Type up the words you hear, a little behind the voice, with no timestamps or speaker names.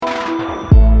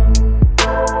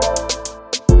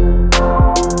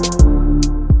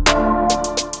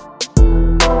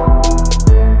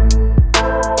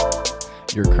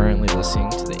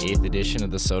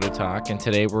Minnesota Talk, and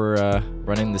today we're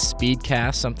running the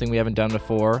Speedcast, something we haven't done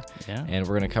before. Yeah. And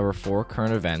we're going to cover 4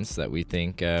 current events that we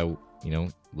think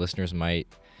listeners might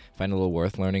find a little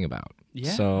worth learning about.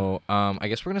 Yeah. So I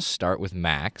guess we're going to start with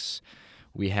Max.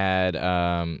 We had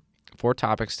 4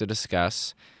 topics to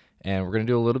discuss, and we're going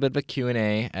to do a little bit of a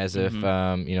Q&A as if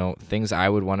things I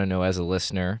would want to know as a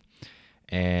listener,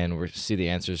 and we'll see the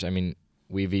answers. I mean,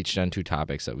 we've each done 2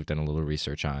 topics that we've done a little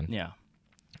research on. Yeah.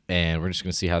 And we're just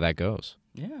going to see how that goes.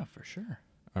 Yeah, for sure.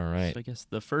 All right. So I guess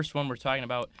the first one we're talking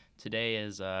about today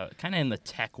is kind of in the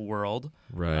tech world.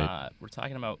 Right. We're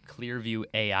talking about Clearview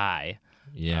AI.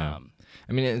 Yeah.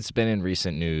 I mean, it's been in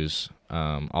recent news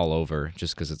all over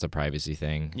just because it's a privacy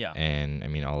thing. Yeah. And, I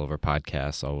mean, all over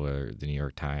podcasts, all over the New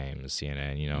York Times,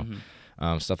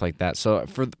 CNN, stuff like that. So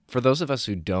for those of us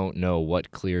who don't know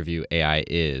what Clearview AI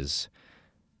is,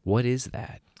 what is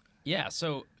that? Yeah,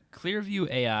 so Clearview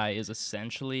AI is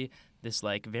essentially this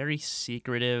like very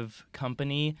secretive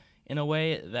company in a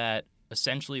way that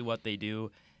essentially what they do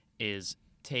is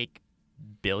take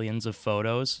billions of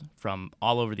photos from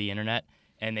all over the internet,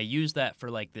 and they use that for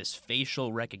like this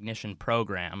facial recognition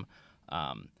program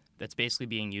that's basically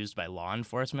being used by law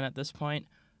enforcement at this point.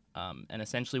 And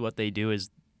essentially what they do is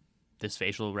this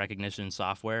facial recognition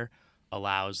software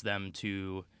allows them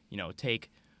to,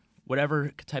 take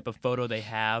whatever type of photo they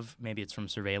have, maybe it's from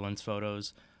surveillance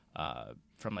photos,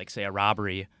 from like say a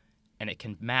robbery, and it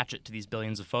can match it to these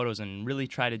billions of photos and really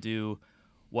try to do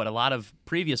what a lot of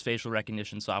previous facial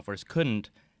recognition softwares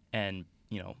couldn't, and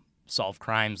solve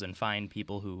crimes and find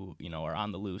people who are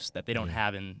on the loose that they don't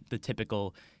have in the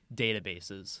typical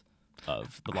databases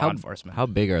of the law enforcement. How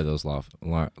big are those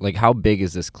how big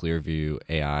is this Clearview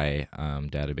AI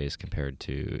database compared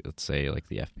to, let's say, like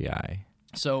the FBI?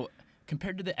 So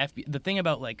compared to the FBI, the thing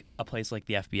about like a place like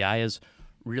the FBI is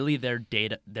really their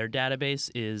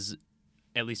database is,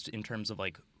 at least in terms of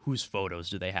like whose photos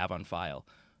do they have on file.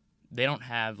 They don't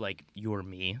have like you or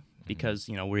me because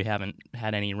we haven't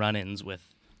had any run-ins with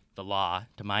the law,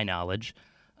 to my knowledge,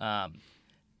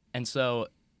 and so,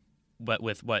 but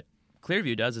with what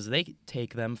Clearview does is they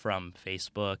take them from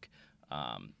Facebook,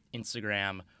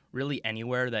 Instagram, really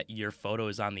anywhere that your photo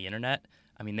is on the internet.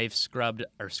 I mean, they've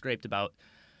scraped about,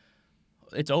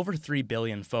 it's over 3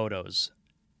 billion photos,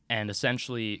 and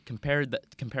essentially comparing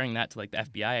that to like the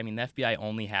FBI, I mean, the FBI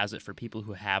only has it for people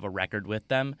who have a record with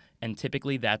them, and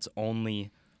typically that's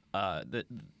only the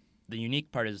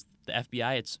unique part is the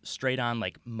FBI, it's straight on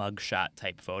like mugshot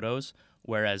type photos,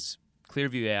 whereas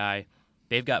Clearview AI,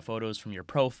 they've got photos from your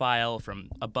profile, from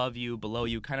above you, below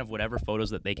you, kind of whatever photos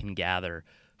that they can gather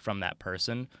from that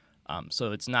person.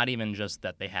 So it's not even just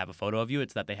that they have a photo of you,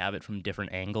 it's that they have it from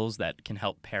different angles that can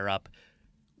help pair up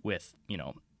with,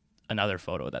 another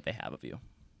photo that they have of you.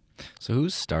 So who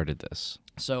started this?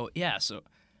 So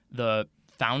the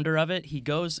founder of it, he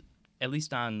goes, at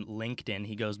least on LinkedIn,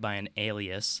 he goes by an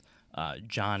alias,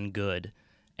 John Good,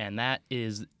 and that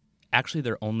is actually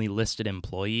their only listed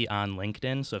employee on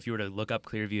LinkedIn. So if you were to look up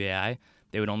Clearview AI,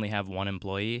 they would only have one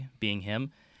employee, being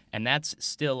him, and that's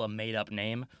still a made-up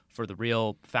name for the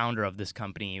real founder of this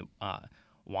company,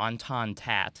 Wonton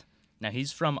Tat. Now,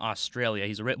 he's from Australia.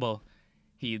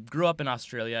 He grew up in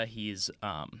Australia. He's,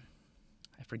 I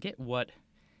forget what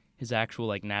his actual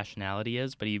like nationality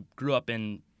is, but he grew up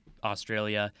in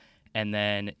Australia and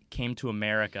then came to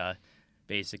America,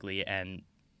 basically, and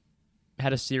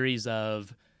had a series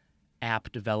of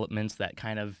app developments that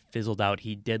kind of fizzled out.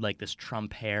 He did like this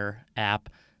Trump hair app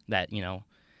that,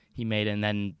 he made, and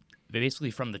then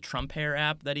basically from the Trump hair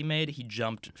app that he made, he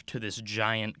jumped to this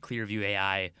giant Clearview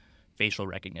AI facial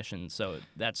recognition. So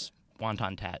that's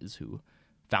Wonton Tat is who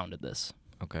founded this.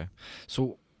 Okay.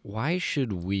 So why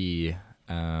should we,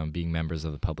 being members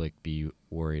of the public, be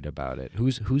worried about it?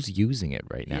 Who's using it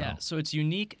right now? Yeah, so it's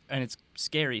unique and it's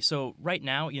scary. So right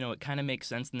now, it kind of makes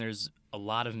sense, and there's a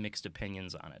lot of mixed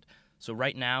opinions on it. So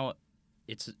right now,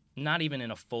 it's not even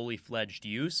in a fully fledged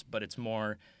use, but it's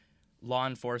more law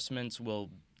enforcement will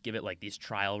give it like these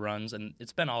trial runs, and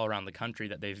it's been all around the country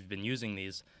that they've been using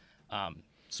these.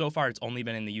 So far, it's only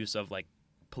been in the use of like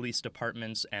police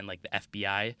departments and like the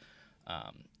FBI,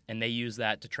 and they use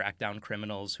that to track down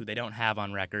criminals who they don't have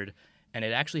on record, and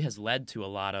it actually has led to a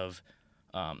lot of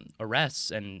arrests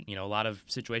and a lot of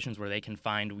situations where they can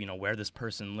find where this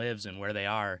person lives and where they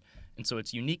are, and so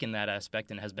it's unique in that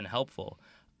aspect and has been helpful.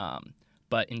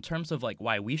 But in terms of like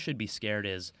why we should be scared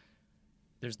is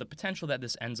there's the potential that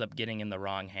this ends up getting in the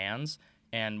wrong hands,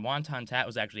 and Wonton Tat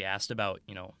was actually asked about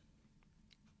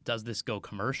does this go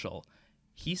commercial?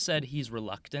 He said he's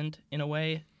reluctant in a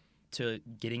way to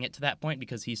getting it to that point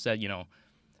because he said,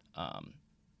 I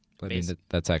mean,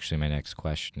 that's actually my next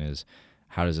question is,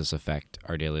 how does this affect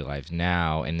our daily lives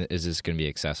now, and is this going to be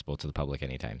accessible to the public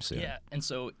anytime soon? Yeah, and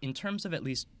so in terms of at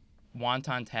least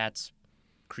Wonton Tat's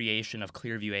creation of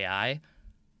Clearview AI,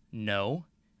 no.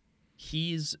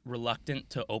 He's reluctant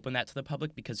to open that to the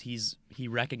public because he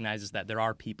recognizes that there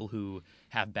are people who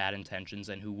have bad intentions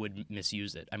and who would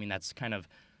misuse it. I mean, that's kind of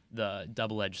the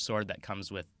double-edged sword that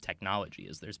comes with technology.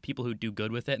 Is there's people who do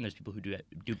good with it and there's people who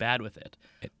do bad with it.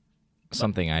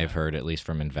 Something I've heard, at least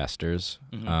from investors,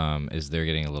 is they're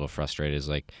getting a little frustrated. Is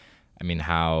like, I mean,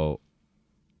 how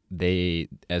they,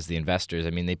 as the investors, I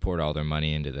mean, they poured all their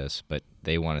money into this, but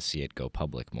they want to see it go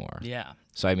public more. Yeah.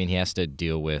 So, I mean, he has to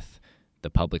deal with the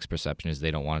public's perception is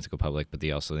they don't want it to go public, but the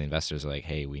investors are like,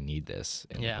 hey, we need this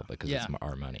in the public because it's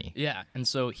our money. Yeah, and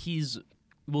so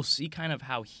we'll see kind of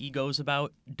how he goes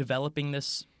about developing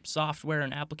this software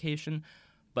and application,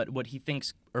 but what he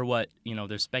thinks, or what,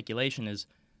 there's speculation is,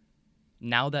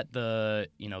 now that the,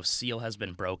 seal has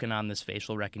been broken on this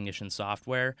facial recognition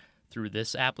software through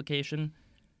this application,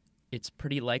 it's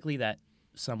pretty likely that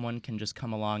someone can just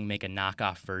come along, make a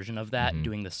knockoff version of that,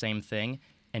 doing the same thing,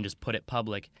 and just put it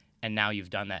public, and now you've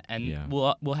done that. And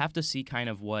we'll have to see kind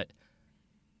of what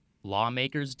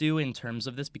lawmakers do in terms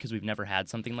of this, because we've never had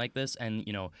something like this. And,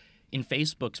 in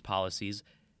Facebook's policies,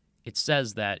 it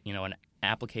says that, an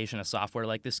application, a software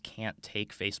like this can't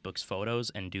take Facebook's photos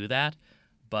and do that.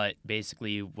 But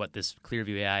basically what this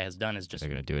Clearview AI has done is just they're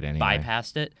going to do it anyway.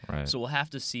 Bypassed it. Right. So we'll have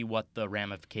to see what the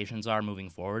ramifications are moving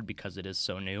forward because it is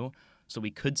so new. So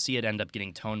we could see it end up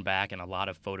getting toned back and a lot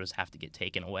of photos have to get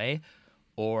taken away.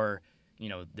 Or,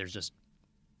 there's just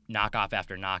knockoff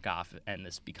after knockoff and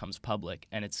this becomes public.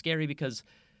 And it's scary because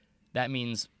that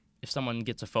means if someone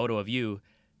gets a photo of you,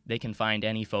 they can find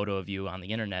any photo of you on the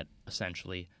internet,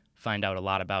 essentially, find out a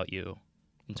lot about you.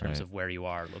 In terms of where you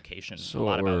are, location, so a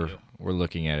lot about you. We're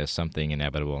looking at as something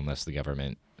inevitable unless the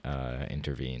government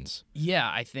intervenes.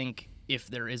 Yeah, I think if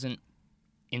there isn't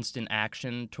instant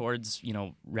action towards,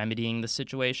 remedying the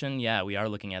situation, we are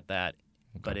looking at that.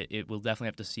 Okay. But it will definitely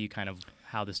have to see kind of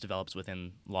how this develops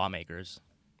within lawmakers.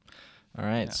 All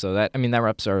right, so that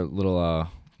wraps our little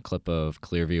clip of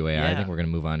Clearview AI. I think we're going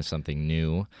to move on to something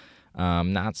new.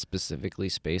 Not specifically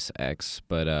SpaceX,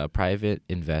 but private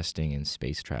investing in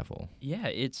space travel. Yeah,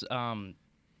 it's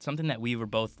something that we were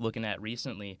both looking at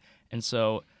recently. And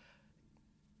so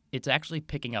it's actually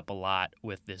picking up a lot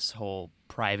with this whole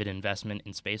private investment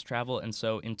in space travel. And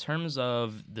so in terms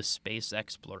of the space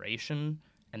exploration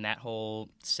and that whole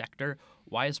sector,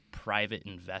 why is private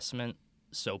investment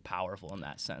so powerful in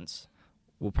that sense?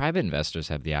 Well, private investors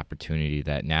have the opportunity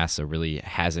that NASA really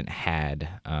hasn't had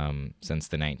since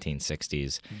the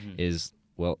 1960s.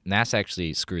 NASA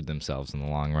actually screwed themselves in the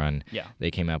long run. Yeah.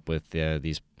 They came up with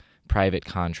these private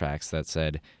contracts that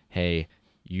said, hey,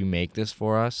 you make this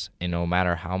for us, and no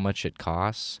matter how much it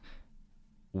costs,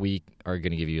 we are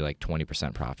going to give you like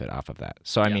 20% profit off of that.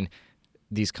 So, I mean,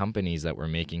 these companies that were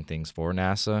making things for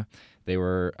NASA, they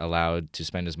were allowed to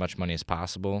spend as much money as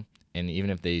possible. And even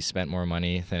if they spent more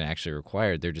money than actually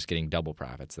required, they're just getting double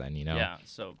profits then, Yeah,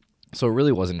 so it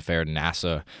really wasn't fair to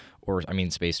NASA or,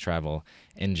 space travel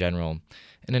in general.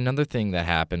 And another thing that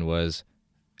happened was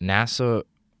NASA,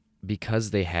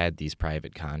 because they had these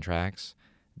private contracts,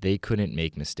 they couldn't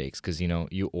make mistakes because,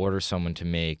 you order someone to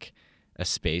make a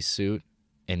spacesuit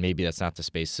and maybe that's not the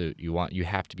spacesuit you want. You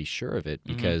have to be sure of it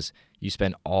because you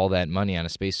spend all that money on a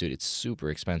spacesuit. It's super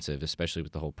expensive, especially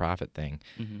with the whole profit thing.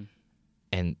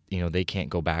 And, they can't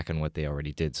go back on what they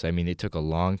already did. So, it took a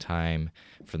long time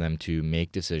for them to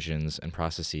make decisions and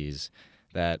processes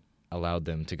that allowed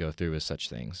them to go through with such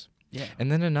things. Yeah.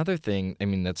 And then another thing,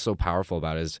 that's so powerful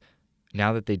about it is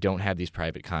now that they don't have these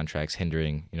private contracts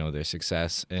hindering, their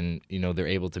success and, they're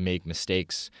able to make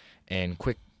mistakes and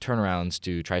quick turnarounds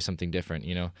to try something different,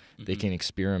 they can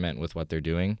experiment with what they're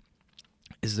doing,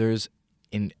 is there's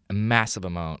a massive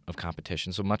amount of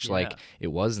competition. So much like it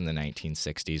was in the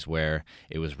 1960s where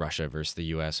it was Russia versus the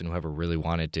U.S. and whoever really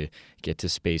wanted to get to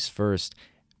space first,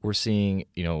 we're seeing,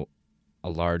 a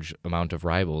large amount of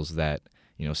rivals that,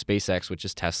 SpaceX, which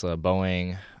is Tesla,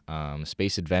 Boeing,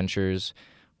 Space Adventures,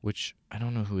 which I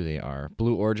don't know who they are,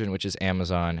 Blue Origin, which is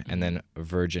Amazon, and then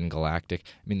Virgin Galactic.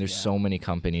 There's so many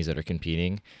companies that are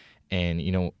competing and,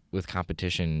 with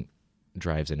competition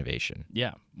drives innovation.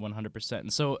 Yeah, 100%.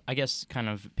 And so I guess kind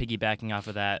of piggybacking off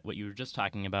of that, what you were just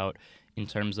talking about in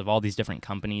terms of all these different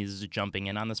companies jumping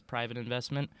in on this private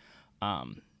investment,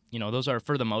 those are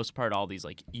for the most part all these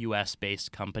like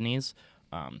U.S.-based companies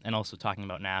and also talking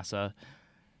about NASA.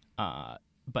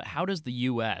 But how does the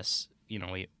U.S.,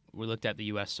 we looked at the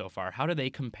U.S. so far, how do they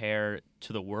compare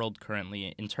to the world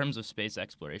currently in terms of space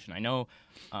exploration? I know,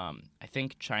 I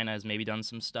think China has maybe done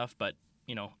some stuff, but,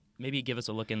 maybe give us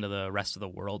a look into the rest of the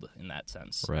world in that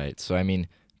sense. Right. So, I mean,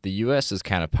 the U.S. is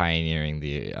kind of pioneering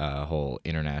the whole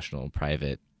international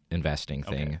private investing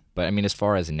thing. Okay. But, I mean, as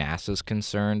far as NASA's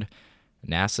concerned,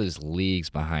 NASA's leagues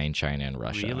behind China and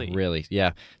Russia. Really?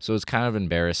 Yeah. So it's kind of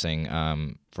embarrassing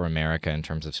for America in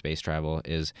terms of space travel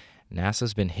is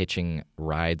NASA's been hitching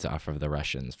rides off of the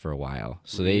Russians for a while.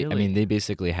 So they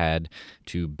basically had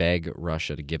to beg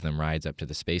Russia to give them rides up to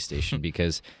the space station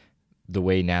because the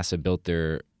way NASA built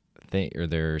their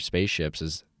spaceships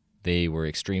is they were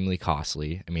extremely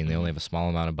costly. I mean, they only have a small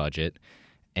amount of budget,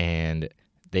 and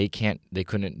they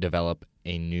couldn't develop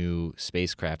a new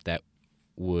spacecraft that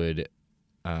would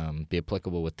be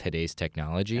applicable with today's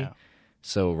technology. Yeah.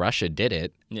 So Russia did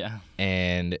it, Yeah.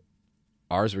 and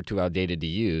ours were too outdated to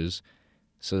use.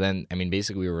 So then, I mean,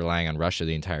 basically we were relying on Russia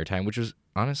the entire time, which was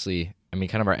honestly, I mean,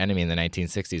 kind of our enemy in the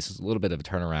 1960s. It's a little bit of a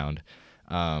turnaround.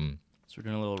 So we're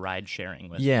doing a little ride sharing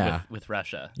with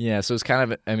Russia. Yeah, so it's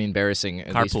kind of, I mean, embarrassing,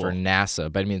 at least for Carpool.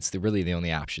 NASA. But, I mean, it's really the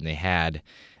only option they had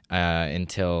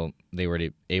until they were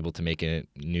able to make a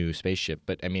new spaceship.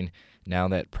 But, I mean, now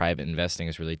that private investing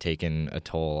has really taken a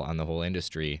toll on the whole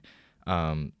industry,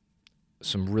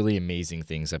 some really amazing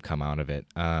things have come out of it.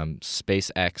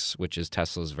 SpaceX, which is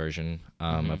Tesla's version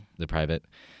of the private,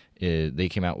 they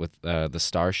came out with the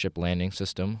Starship landing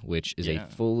system, which is a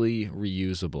fully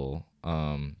reusable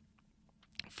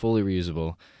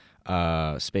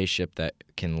spaceship that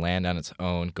can land on its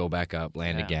own, go back up,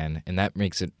 land again, and that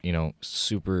makes it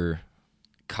super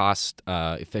cost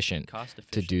efficient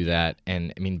to do that,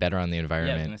 and I mean better on the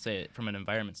environment. Yeah, I was gonna say from an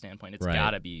environment standpoint, it's Right.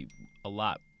 gotta be a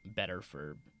lot better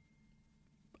for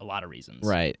a lot of reasons.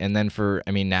 Right, and then for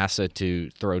NASA to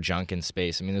throw junk in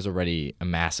space, I mean there's already a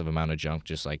massive amount of junk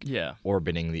just like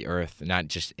orbiting the Earth, not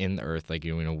just in the Earth like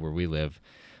where we live.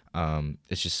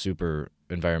 It's just super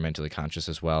environmentally conscious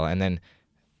as well, and then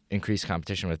increased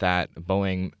competition with that.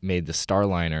 Boeing made the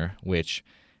Starliner, which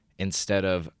instead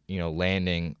of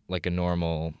landing like a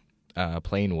normal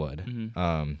plane would,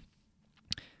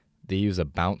 they use a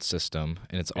bounce system,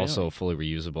 and it's also fully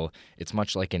reusable. It's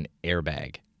much like an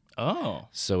airbag. Oh.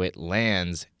 So it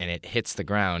lands and it hits the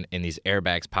ground, and these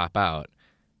airbags pop out,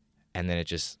 and then it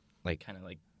just kind of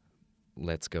like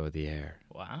lets go of the air.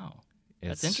 Wow.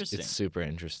 That's interesting. It's super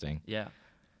interesting. Yeah.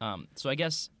 So I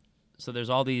guess there's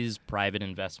all these private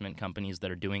investment companies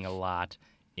that are doing a lot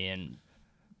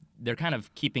they're kind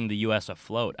of keeping the U.S.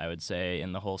 afloat, I would say,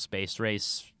 in the whole space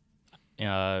race.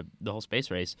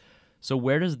 So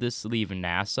where does this leave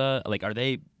NASA? Like, are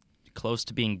they close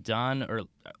to being done, or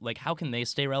like how can they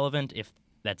stay relevant if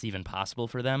that's even possible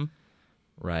for them?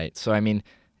 Right. So I mean,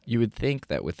 you would think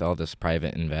that with all this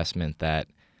private investment that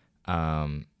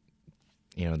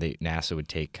NASA would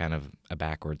take kind of a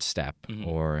backward step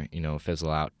or fizzle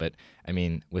out. But I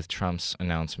mean, with Trump's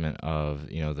announcement of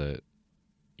the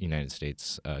United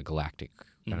States Galactic,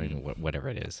 I don't even know whatever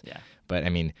it is. Yeah. But I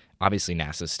mean, obviously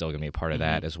NASA's still going to be a part of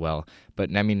that as well.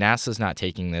 But I mean, NASA's not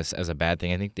taking this as a bad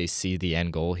thing. I think they see the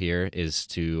end goal here is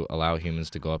to allow humans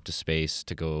to go up to space,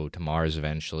 to go to Mars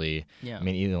eventually. Yeah. I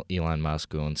mean, Elon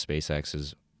Musk, who owns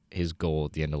SpaceX, his goal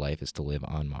at the end of life is to live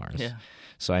on Mars. Yeah.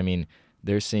 So I mean,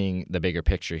 they're seeing the bigger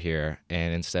picture here,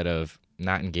 and instead of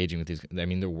not engaging with these, I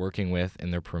mean, they're working with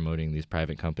and they're promoting these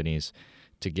private companies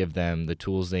to give them the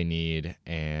tools they need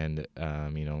and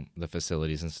the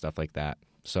facilities and stuff like that.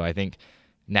 So I think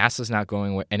NASA's not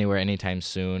going anywhere anytime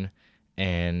soon,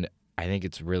 and I think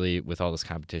it's really, with all this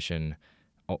competition,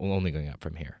 only going up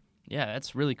from here. Yeah,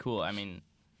 that's really cool. I mean,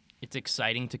 it's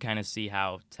exciting to kind of see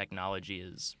how technology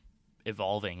is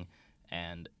evolving,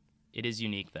 and it is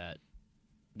unique that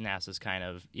NASA's kind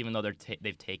of, even though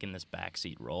they've taken this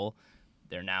backseat role,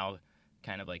 they're now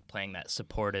kind of like playing that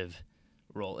supportive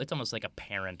role. It's almost like a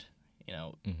parent,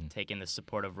 taking the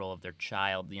supportive role of their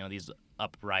child. These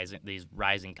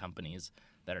rising companies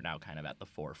that are now kind of at the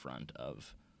forefront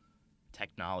of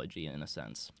technology in a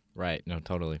sense. Right. No,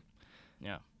 totally.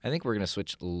 Yeah. I think we're going to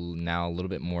switch now a little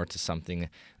bit more to something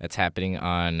that's happening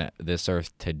on this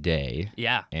Earth today.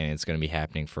 Yeah. And it's going to be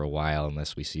happening for a while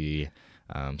unless we see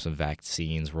some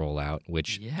vaccines roll out,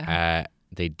 which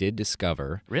they did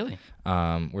discover. Really?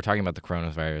 We're talking about the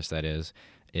coronavirus, that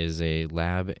is a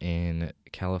lab in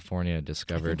California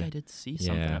discovered. I think I did see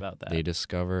something about that. They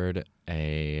discovered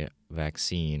a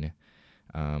vaccine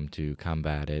to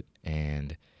combat it,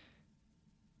 and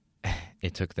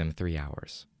it took them 3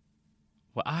 hours.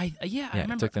 Well, I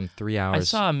remember. It took them 3 hours. I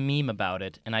saw a meme about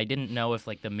it, and I didn't know if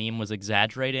like the meme was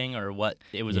exaggerating or what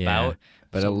it was about.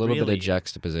 But so a little really, bit of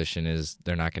juxtaposition is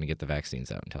they're not going to get the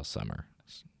vaccines out until summer.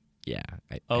 Yeah,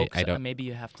 I don't. Maybe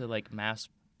you have to like mass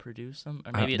produce them?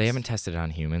 Or maybe They haven't tested it on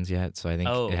humans yet, so I think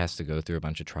Oh. it has to go through a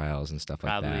bunch of trials and stuff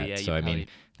Probably, like that. yeah, So you I mean, probably-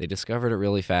 they discovered it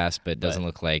really fast, but it doesn't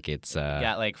look like it's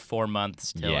got like 4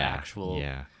 months till yeah, actual.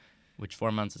 yeah, Which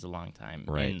 4 months is a long time.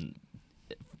 Right. And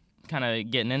kind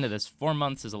of getting into this, 4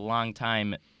 months is a long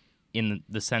time in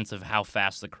the sense of how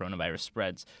fast the coronavirus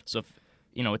spreads. So if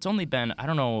it's only been, I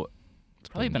don't know, it's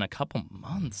probably been a couple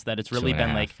months that it's really 2.5,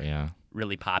 been like yeah.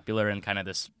 really popular and kind of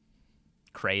this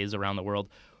craze around the world.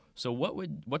 So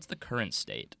what's the current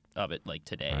state of it like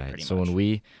today? Right. Pretty So much?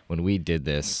 when we did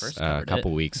this first a covered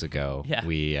couple weeks ago, Yeah.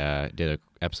 we did an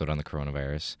episode on the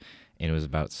coronavirus, and it was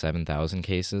about 7,000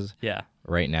 cases. Yeah.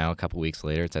 Right now, a couple weeks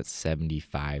later, it's at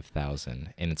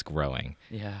 75,000, and it's growing.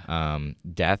 Yeah.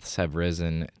 Deaths have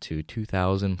risen to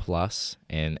 2,000 plus,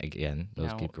 and again, those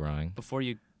Now, keep growing. Before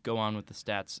you go on with the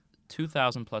stats,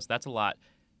 2,000 plus, that's a lot.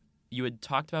 You had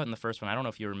talked about in the first one, I don't know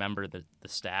if you remember the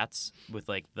stats with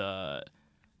like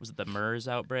was it the MERS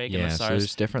outbreak and Yeah, the so SARS?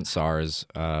 there's different SARS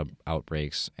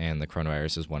outbreaks, and the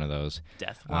coronavirus is one of those.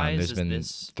 Death-wise, There's is been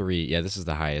this 3. Yeah, this is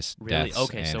the highest Really? deaths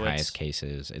Okay, and so highest it's-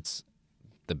 cases. It's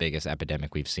the biggest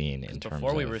epidemic we've seen in terms of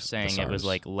before we were the saying it was SARS.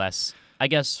 like less, I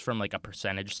guess from like a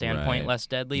percentage standpoint, Right. less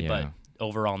deadly, Yeah. but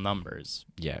overall numbers.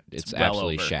 Yeah, it's well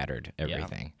absolutely over. shattered Yeah.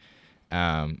 everything.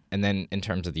 And then in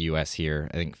terms of the U.S. here,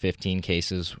 I think 15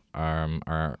 cases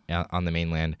are on the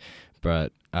mainland,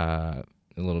 but a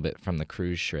little bit from the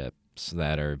cruise ships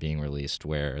that are being released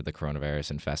where the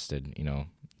coronavirus infested,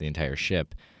 the entire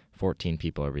ship. 14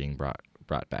 people are being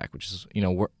brought back, which is,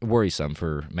 worrisome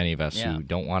for many of us Yeah. who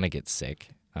don't want to get sick.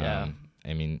 Yeah.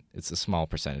 I mean, it's a small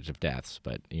percentage of deaths,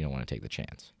 but you don't want to take the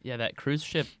chance. Yeah, that cruise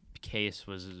ship case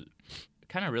was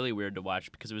kind of really weird to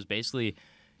watch because it was basically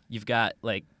you've got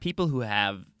like people who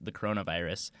have the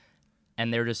coronavirus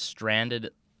and they're just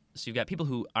stranded. So you've got people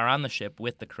who are on the ship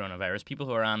with the coronavirus, people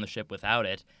who are on the ship without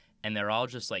it, and they're all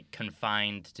just like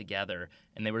confined together.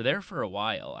 And they were there for a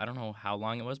while. I don't know how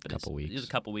long it was, but Couple it was weeks. a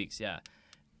couple weeks, yeah.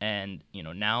 And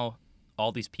now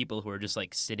all these people who are just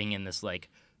like sitting in this like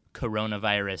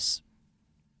coronavirus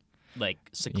like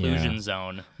seclusion Yeah.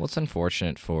 zone. Well, it's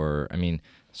unfortunate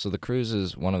so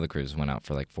one of the cruises went out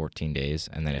for like 14 days,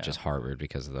 and then Yeah. it just harbored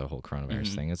because of the whole coronavirus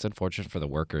Mhm. thing. It's unfortunate for the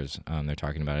workers they're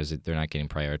talking about is that they're not getting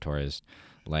prioritized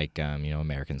like,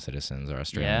 American citizens or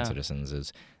Australian Yeah. citizens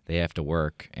is they have to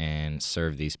work and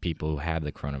serve these people who have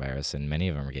the coronavirus, and many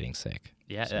of them are getting sick.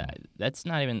 Yeah, So- that's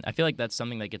not even. I feel like that's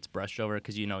something that gets brushed over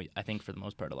because I think for the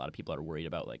most part, a lot of people are worried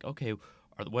about like, okay,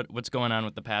 what's going on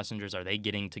with the passengers? Are they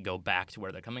getting to go back to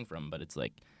where they're coming from? But it's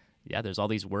like, yeah, there's all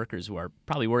these workers who are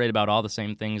probably worried about all the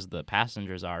same things the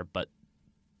passengers are, but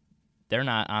they're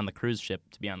not on the cruise ship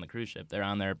to be on the cruise ship. They're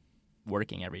on there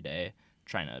working every day,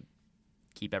 trying to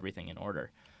keep everything in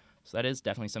order. So that is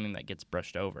definitely something that gets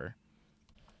brushed over.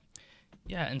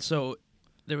 Yeah, and so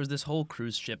there was this whole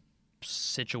cruise ship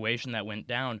situation that went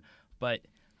down, but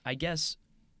I guess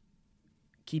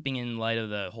keeping in light of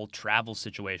the whole travel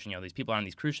situation, these people are on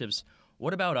these cruise ships,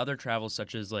 what about other travels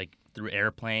such as like through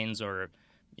airplanes or,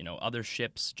 other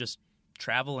ships, just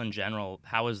travel in general?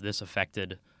 How has this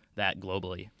affected that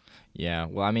globally? Yeah,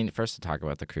 well, I mean, first to talk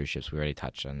about the cruise ships, we already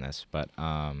touched on this, but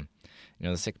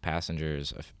the sick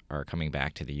passengers are coming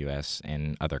back to the U.S.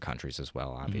 and other countries as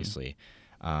well, obviously.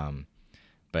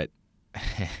 But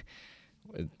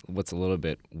what's a little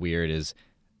bit weird is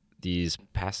these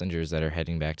passengers that are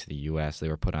heading back to the U.S., they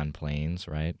were put on planes,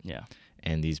 right? Yeah.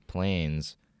 And these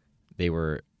planes, they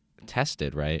were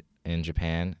tested, right, in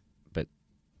Japan, but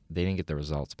they didn't get the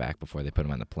results back before they put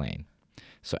them on the plane.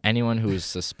 So anyone who was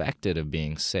suspected of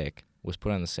being sick was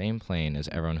put on the same plane as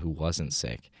everyone who wasn't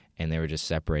sick, and they were just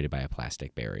separated by a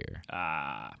plastic barrier.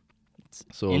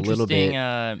 So a little bit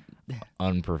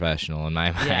unprofessional in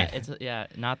my mind. Yeah,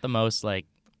 it's not the most like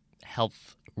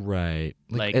health. Right.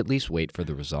 Like- At least wait for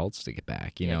the results to get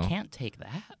back, you know? It can't take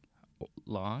that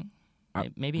long. Uh,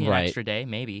 Maybe an right. extra day,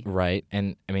 maybe. Right.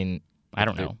 And, I mean, I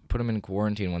don't they know. put them in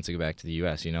quarantine once they go back to the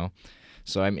U.S.,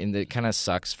 So, I mean, it kind of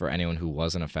sucks for anyone who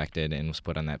wasn't affected and was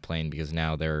put on that plane because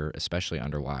now they're especially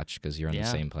under watch because you're on the Yeah.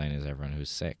 same plane as everyone who's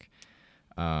sick.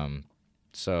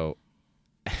 So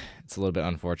it's a little bit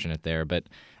unfortunate there. But,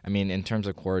 I mean, in terms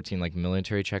of quarantine, like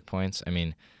military checkpoints, I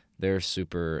mean, they're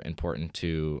super important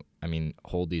to,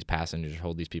 hold these passengers,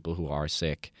 hold these people who are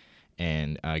sick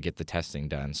and get the testing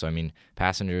done. So, I mean,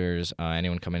 passengers,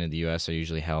 anyone coming into the U.S. are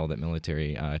usually held at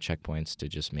military checkpoints to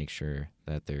just make sure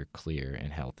that they're clear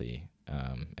and healthy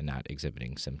and not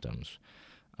exhibiting symptoms.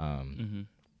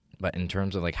 But in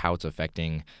terms of, like, how it's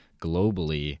affecting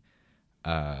globally,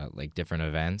 like, different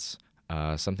events,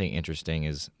 something interesting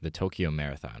is the Tokyo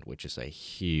Marathon, which is a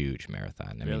huge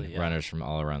marathon. Really, yeah. Runners from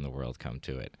all around the world come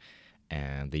to it.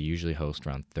 and they usually host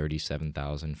around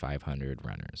 37,500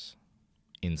 runners.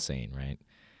 Insane, right?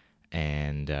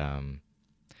 And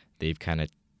they've kind of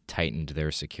tightened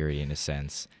their security in a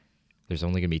sense. There's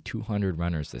only going to be 200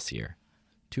 runners this year.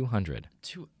 200.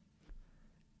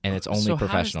 And it's only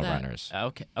professional runners.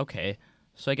 Okay.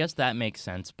 So I guess that makes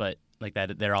sense, but like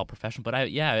that they're all professional. But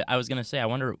I was gonna say, I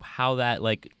wonder how that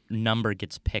like number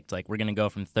gets picked. Like we're gonna go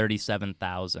from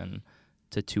 37,000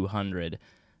 to 200.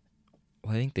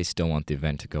 Well, I think they still want the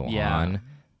event to go on,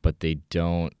 but they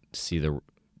don't see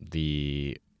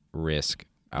the risk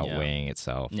outweighing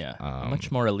itself. Yeah, a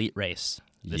much more elite race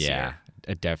this year.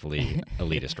 Yeah, definitely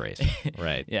elitist race.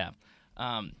 Right. Yeah.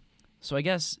 So I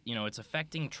guess, it's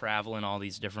affecting travel in all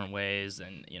these different ways,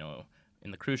 and, in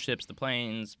the cruise ships, the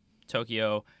planes,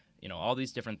 Tokyo, all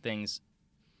these different things.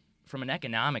 From an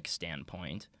economic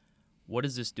standpoint, what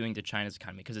is this doing to China's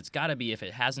economy? Because it's got to be, if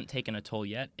it hasn't taken a toll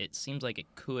yet, it seems like it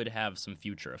could have some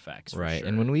future effects. Right. Sure.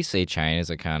 And when we say China's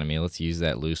economy, let's use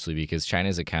that loosely because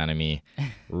China's economy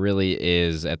really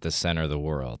is at the center of the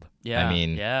world. Yeah. I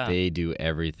mean, they do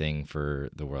everything for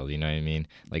the world. You know what I mean?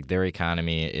 Like their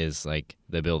economy is like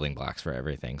the building blocks for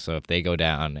everything. So if they go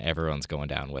down, everyone's going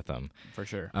down with them. For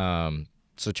sure.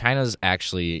 So China's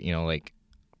actually, like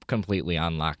completely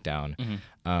on lockdown.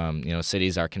 Mm-hmm.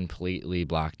 Cities are completely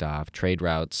blocked off. Trade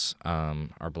routes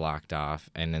are blocked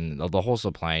off, and then the whole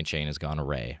supply chain has gone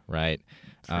array. Right.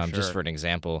 Sure. Just for an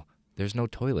example, there's no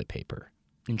toilet paper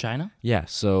in China. Yeah.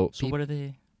 So what are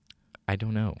they? I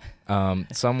don't know.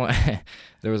 Someone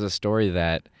there was a story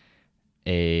that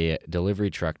a delivery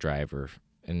truck driver,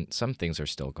 and some things are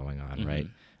still going on, Mm-hmm. right?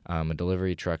 A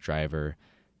delivery truck driver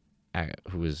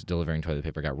who was delivering toilet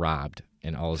paper got robbed,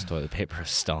 and all his toilet paper was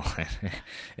stolen.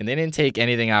 And they didn't take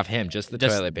anything off him, just the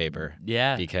toilet paper.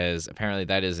 Yeah. Because apparently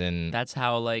that's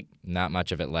how not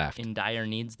much of it left. In dire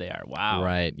needs they are. Wow.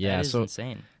 Right. Yeah. That is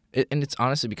insane. And it's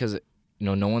honestly because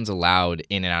no one's allowed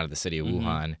in and out of the city of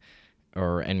Wuhan,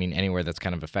 or anywhere that's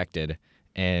kind of affected,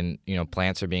 and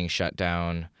plants are being shut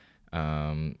down.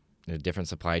 Different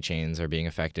supply chains are being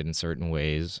affected in certain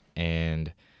ways,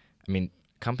 and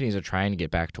companies are trying to get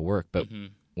back to work, but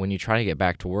when you try to get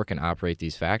back to work and operate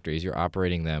these factories, you're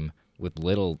operating them with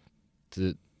little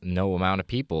to no amount of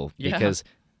people because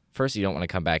first, you don't want to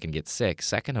come back and get sick.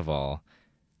 Second of all,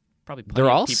 probably they're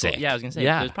all people, sick. Yeah, I was going to say,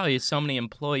 there's probably so many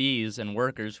employees and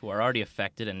workers who are already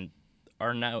affected and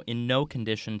are now in no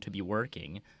condition to be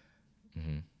working.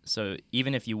 Mm-hmm. So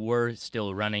even if you were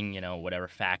still running, whatever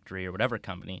factory or whatever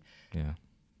company,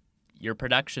 your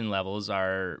production levels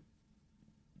are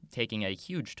taking a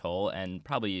huge toll and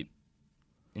probably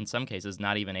in some cases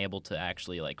not even able to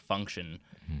actually function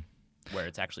where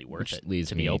it's actually worth it leads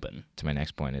to me be open. To my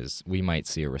next point is we might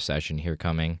see a recession here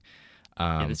coming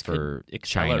This for could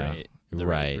China. accelerate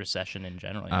the recession in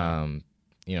general.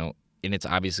 And it's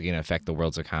obviously going to affect the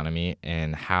world's economy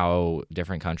and how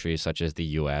different countries such as the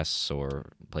U.S. or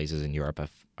places in Europe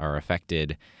are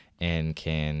affected and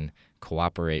can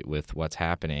cooperate with what's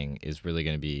happening is really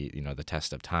going to be, the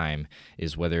test of time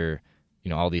is whether,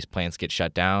 all these plants get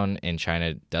shut down and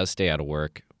China does stay out of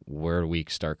work, where we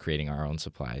start creating our own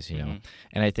supplies, And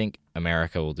I think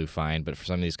America will do fine, but for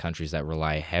some of these countries that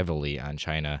rely heavily on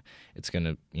China, it's going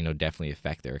to, definitely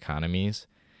affect their economies.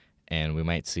 And we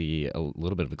might see a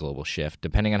little bit of a global shift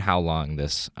depending on how long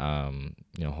this,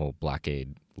 whole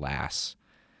blockade lasts.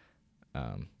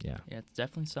 Yeah, it's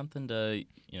definitely something to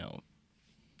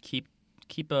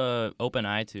keep a open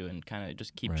eye to and kind of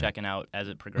just keep checking out as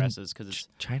it progresses because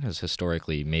China's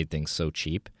historically made things so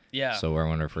cheap. Yeah. So I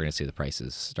wonder if we're going to see the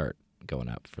prices start going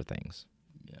up for things.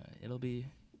 Yeah, it'll be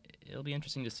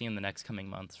interesting to see in the next coming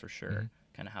months for sure,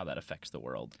 kind of how that affects the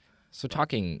world. So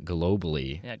talking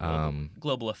globally,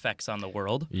 global effects on the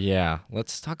world. Yeah,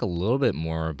 let's talk a little bit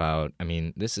more about.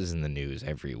 This is in the news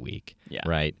every week,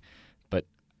 right? But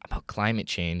about climate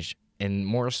change, and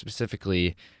more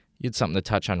specifically, you had something to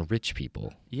touch on rich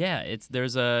people. Yeah,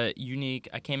 there's a unique.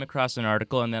 I came across an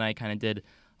article, and then I kind of did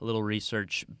a little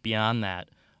research beyond that,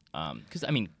 because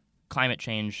climate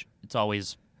change, it's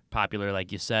always popular,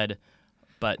 like you said,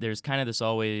 but there's kind of this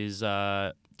always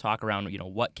talk around,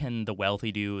 what can the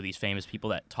wealthy do, these famous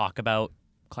people that talk about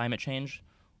climate change,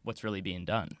 what's really being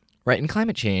done. Right, and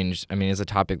climate change, is a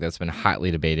topic that's been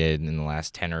hotly debated in the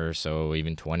last 10 or so,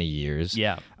 even 20 years.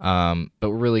 Yeah. But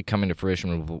we're really coming to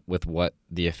fruition with what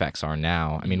the effects are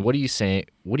now. What do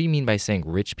you mean by saying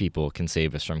rich people can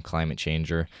save us from climate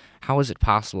change, or how is it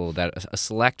possible that a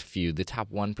select few, the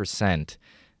top 1%,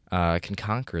 can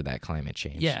conquer that climate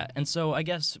change? Yeah, and so I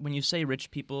guess when you say rich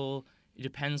people, it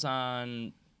depends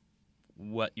on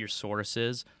what your source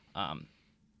is.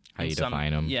 How you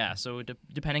define them? Yeah, so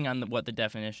depending on what the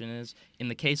definition is. In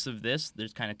the case of this,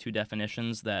 there's kind of two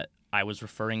definitions that I was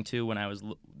referring to when I was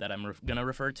that I'm going to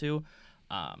refer to.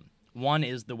 One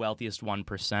is the wealthiest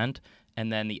 1%,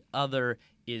 and then the other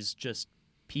is just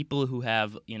people who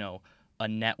have, a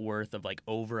net worth of like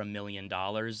over $1 million,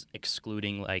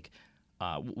 excluding like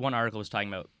one article was talking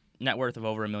about net worth of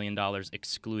over $1 million,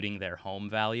 excluding their home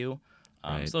value.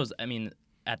 Right. So those,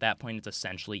 at that point, it's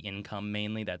essentially income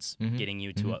mainly that's getting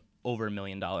you to over $1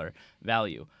 million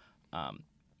value.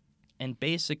 And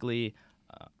basically,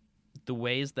 the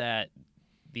ways that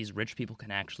these rich people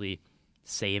can actually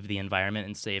save the environment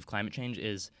and save climate change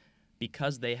is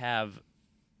because they have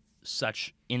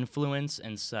such influence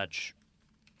and such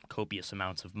copious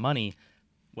amounts of money,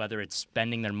 whether it's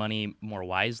spending their money more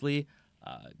wisely,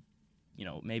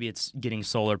 maybe it's getting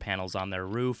solar panels on their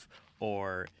roof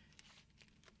or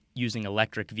using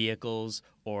electric vehicles,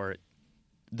 or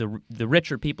the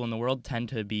richer people in the world tend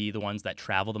to be the ones that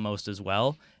travel the most as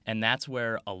well, and that's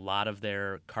where a lot of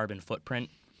their carbon footprint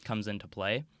comes into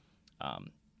play.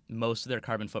 Most of their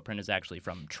carbon footprint is actually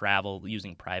from travel,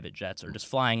 using private jets, or just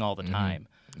flying all the time.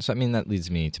 So, that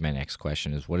leads me to my next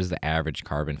question is, what is the average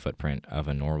carbon footprint of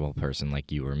a normal person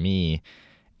like you or me,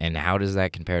 and how does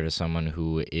that compare to someone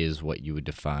who is what you would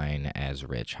define as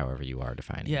rich, however you are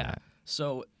defining that?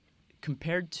 So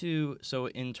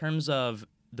in terms of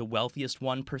the wealthiest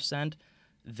 1%,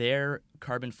 their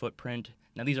carbon footprint,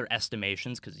 now these are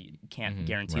estimations because you can't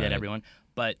guarantee that everyone,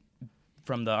 but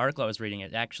from the article I was reading,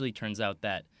 it actually turns out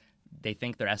that they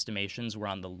think their estimations were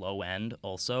on the low end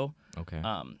also. Okay.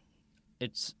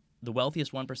 It's the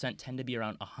wealthiest 1% tend to be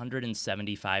around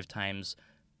 175 times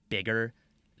bigger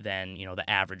than, the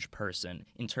average person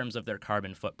in terms of their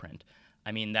carbon footprint.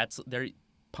 They're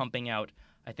pumping out,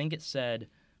 I think it said,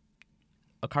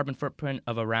 a carbon footprint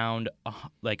of around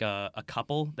a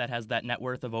couple that has that net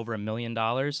worth of over $1 million.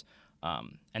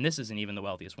 And this isn't even the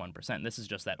wealthiest 1%. This is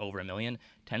just that over $1 million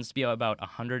tends to be about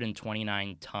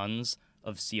 129 tons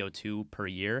of CO2 per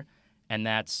year, and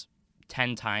that's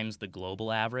 10 times the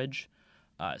global average.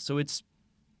 So it's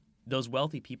those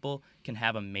wealthy people can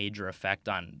have a major effect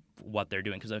on what they're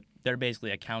doing because they're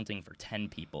basically accounting for 10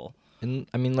 people. And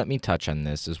let me touch on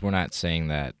this. Is we're not saying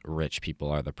that rich people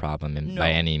are the problem No.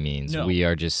 by any means. No. We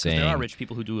are just saying there are rich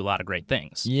people who do a lot of great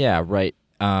things. Yeah, right.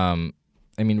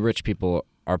 Rich people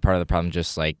are part of the problem,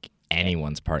 just like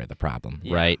anyone's part of the problem,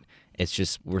 right? It's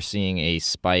just we're seeing a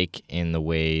spike in the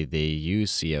way they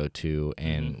use CO2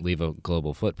 and leave a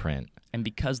global footprint. And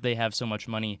because they have so much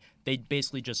money, they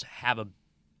basically just have a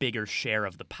bigger share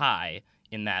of the pie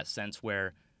in that sense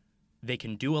where they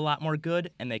can do a lot more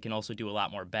good and they can also do a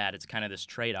lot more bad. It's kind of this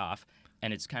trade-off,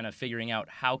 and it's kind of figuring out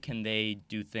how can they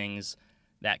do things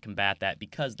that combat that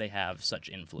because they have such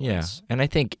influence. Yeah, and I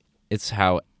think it's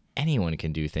how anyone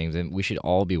can do things, and we should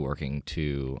all be working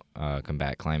to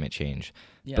combat climate change.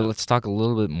 Yeah. But let's talk a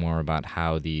little bit more about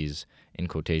how these, in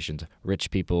quotations,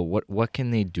 rich people, what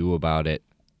can they do about it,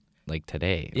 like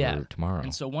today or tomorrow?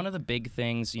 And so one of the big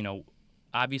things,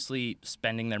 obviously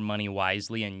spending their money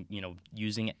wisely and,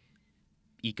 using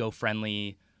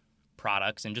eco-friendly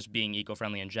products and just being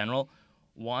eco-friendly in general.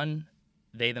 One,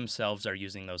 they themselves are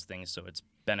using those things, so it's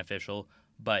beneficial,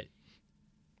 but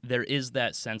there is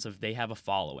that sense of they have a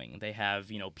following. They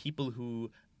have, people who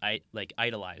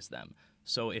idolize them.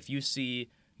 So if you see,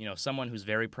 someone who's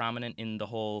very prominent in the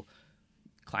whole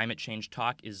climate change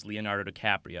talk is Leonardo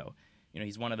DiCaprio.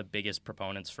 He's one of the biggest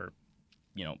proponents for,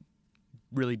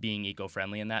 really being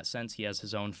eco-friendly in that sense. He has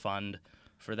his own fund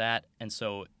for that. And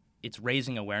so it's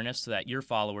raising awareness so that your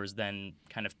followers then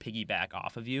kind of piggyback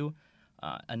off of you.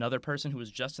 Another person who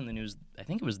was just in the news, I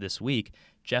think it was this week,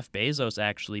 Jeff Bezos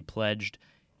actually pledged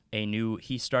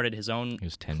he started his own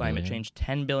climate change,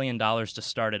 $10 billion to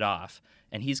start it off.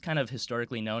 And he's kind of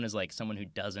historically known as like someone who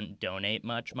doesn't donate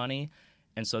much money.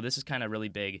 And so this is kind of really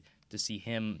big to see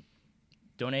him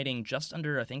donating just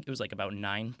under, I think it was about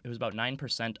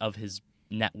 9% of his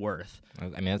net worth.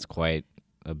 That's quite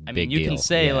a big deal. You can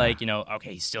say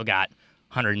okay, he's still got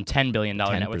 $110 billion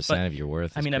net worth. 10% of your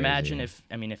worth is imagine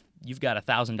crazy. if you've got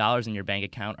 $1,000 in your bank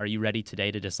account, are you ready today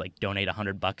to just donate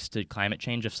 $100 to climate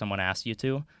change if someone asked you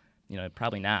to?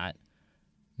 Probably not.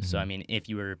 Mm-hmm. So if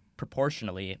you were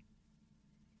proportionally,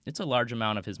 it's a large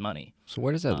amount of his money. So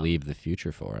where does that leave the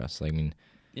future for us?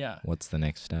 What's the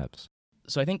next steps?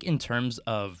 So I think in terms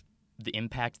of the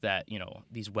impact that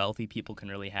these wealthy people can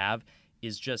really have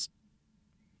is just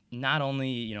not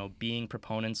only being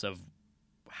proponents of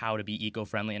how to be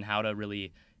eco-friendly and how to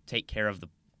really take care of the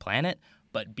planet,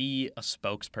 but be a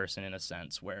spokesperson in a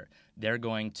sense where they're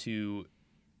going to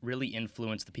really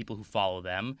influence the people who follow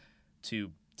them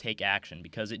to take action,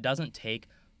 because it doesn't take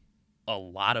a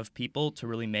lot of people to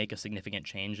really make a significant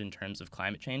change in terms of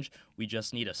climate change. We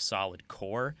just need a solid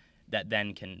core that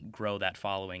then can grow that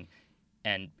following.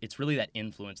 And it's really that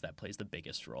influence that plays the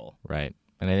biggest role. Right.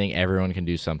 And I think everyone can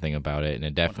do something about it. And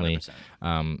it definitely, 100%.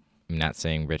 I'm not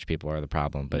saying rich people are the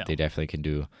problem, but No. they definitely can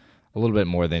do a little bit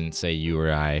more than, say, you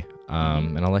or I.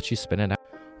 And I'll let you spin it out.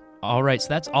 All right, so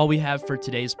that's all we have for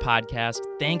today's podcast.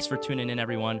 Thanks for tuning in,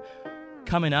 everyone.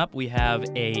 Coming up, we have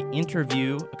a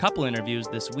couple interviews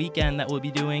this weekend that we'll be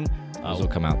doing. Those will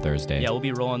come out Thursday. Yeah, we'll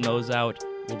be rolling those out.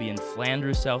 We'll be in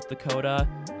Flanders, South Dakota,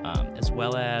 as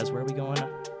well as, where are we going?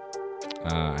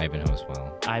 Ivanhoe as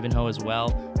well. Ivanhoe as well.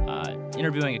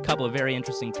 Interviewing a couple of very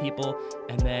interesting people.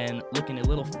 And then looking a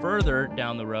little further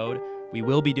down the road, we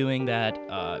will be doing that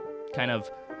kind of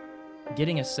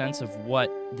getting a sense of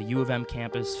what the U of M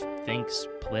campus thinks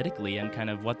politically and kind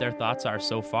of what their thoughts are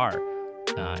so far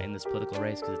in this political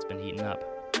race, because it's been heating up.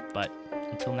 But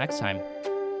until next time,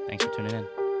 thanks for tuning in.